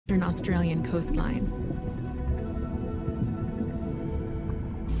eastern Australian coastline.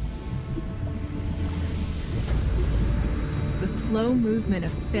 The slow movement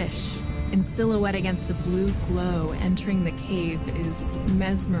of fish in silhouette against the blue glow entering the cave is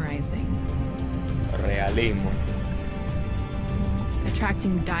mesmerizing. Realismo.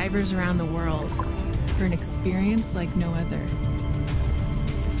 Attracting divers around the world for an experience like no other.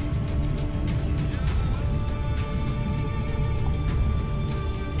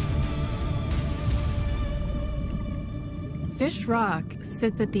 Fish Rock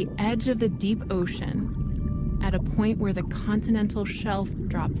sits at the edge of the deep ocean, at a point where the continental shelf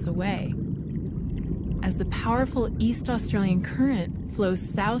drops away. As the powerful East Australian current flows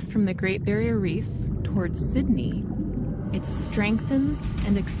south from the Great Barrier Reef towards Sydney, it strengthens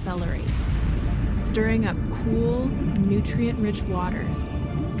and accelerates, stirring up cool, nutrient-rich waters,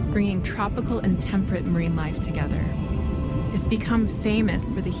 bringing tropical and temperate marine life together. It's become famous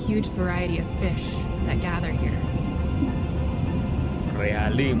for the huge variety of fish that gather here.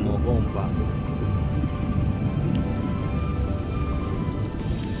 Realismo, compa.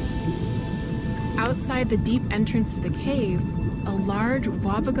 Outside the deep entrance to the cave, a large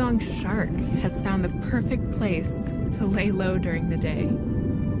Wobbegong shark has found the perfect place to lay low during the day.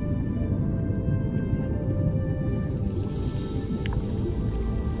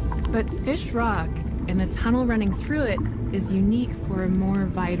 But Fish Rock and the tunnel running through it is unique for a more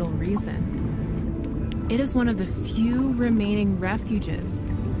vital reason. It is one of the few remaining refuges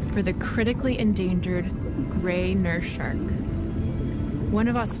for the critically endangered gray nurse shark, one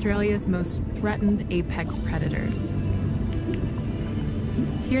of Australia's most threatened apex predators.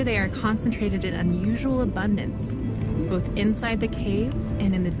 Here they are concentrated in unusual abundance, both inside the cave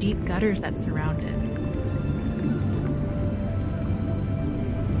and in the deep gutters that surround it.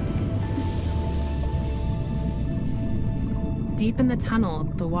 Deep in the tunnel,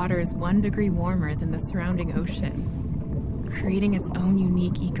 the water is 1 degree warmer than the surrounding ocean, creating its own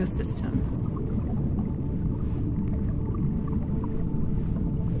unique ecosystem.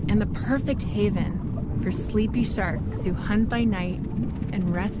 And the perfect haven for sleepy sharks who hunt by night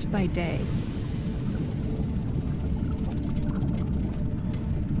and rest by day.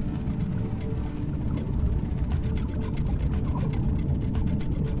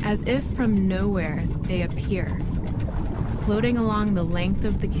 As if from nowhere, they appear, floating along the length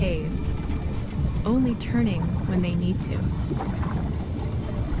of the cave, only turning when they need to.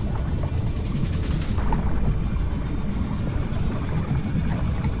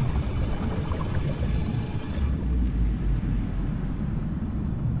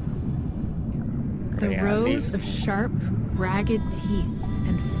 The rows of sharp, ragged teeth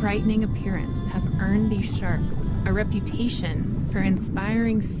and frightening appearance have earned these sharks a reputation for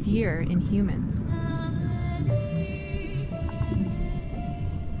inspiring fear in humans.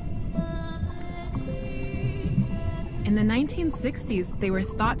 In the 1960s, they were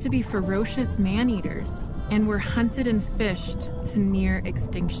thought to be ferocious man-eaters and were hunted and fished to near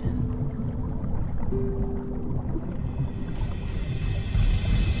extinction.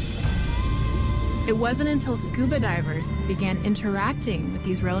 It wasn't until scuba divers began interacting with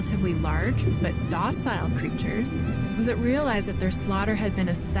these relatively large but docile creatures was it realized that their slaughter had been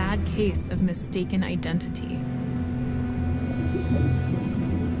a sad case of mistaken identity.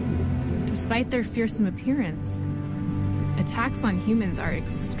 Despite their fearsome appearance, attacks on humans are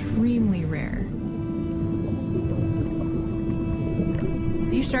extremely rare.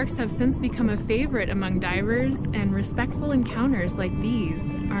 These sharks have since become a favorite among divers, and respectful encounters like these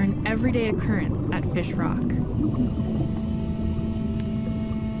are an everyday occurrence at Fish Rock.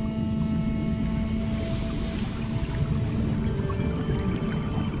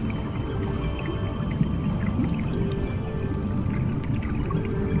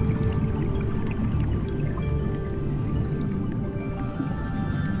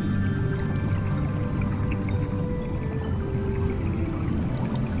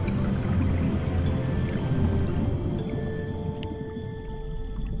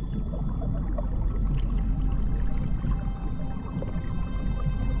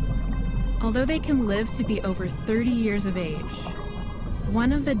 Although they can live to be over 30 years of age,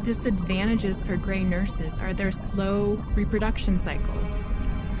 one of the disadvantages for gray nurses are their slow reproduction cycles,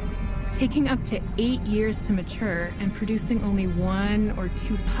 taking up to 8 years to mature and producing only 1 or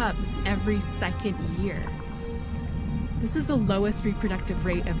 2 pups every second year. This is the lowest reproductive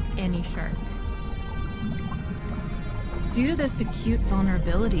rate of any shark. Due to this acute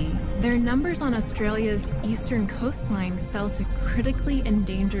vulnerability, their numbers on Australia's eastern coastline fell to critically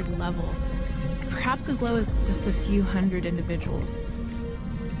endangered levels, perhaps as low as just a few hundred individuals.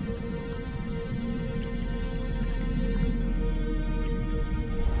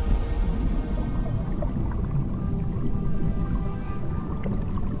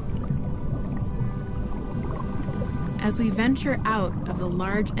 as we venture out of the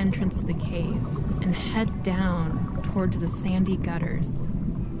large entrance to the cave and head down towards the sandy gutters,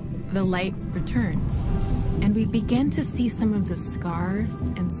 the light returns, and we begin to see some of the scars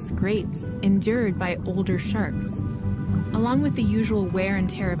and scrapes endured by older sharks. Along with the usual wear and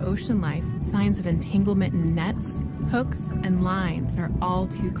tear of ocean life, signs of entanglement in nets, hooks, and lines are all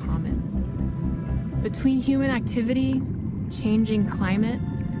too common. Between human activity, changing climate,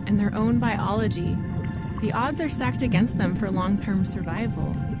 and their own biology, the odds are stacked against them for long-term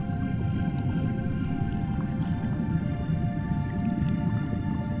survival.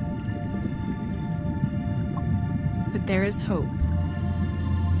 But there is hope.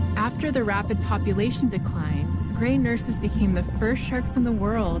 After the rapid population decline, gray nurses became the first sharks in the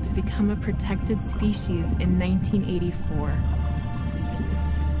world to become a protected species in 1984.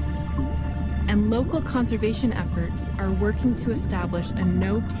 And local conservation efforts are working to establish a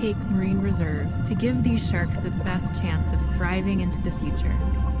no-take marine reserve to give these sharks the best chance of thriving into the future.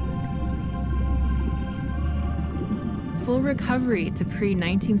 Full recovery to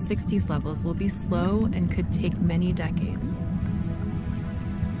pre-1960s levels will be slow and could take many decades.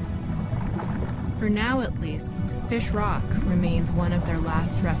 For now, at least, Fish Rock remains one of their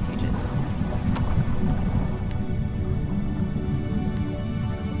last refuges.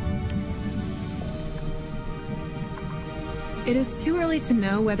 It is too early to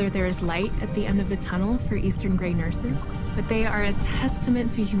know whether there is light at the end of the tunnel for eastern gray nurses, but they are a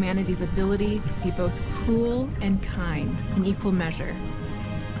testament to humanity's ability to be both cruel and kind in equal measure.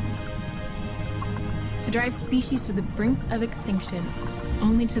 To drive species to the brink of extinction,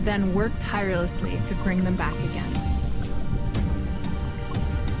 only to then work tirelessly to bring them back again.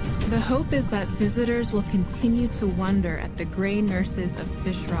 The hope is that visitors will continue to wonder at the gray nurses of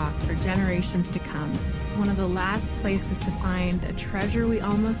Fish Rock for generations to come, one of the last places to find a treasure we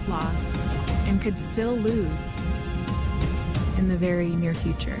almost lost and could still lose in the very near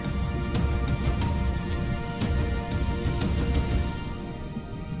future.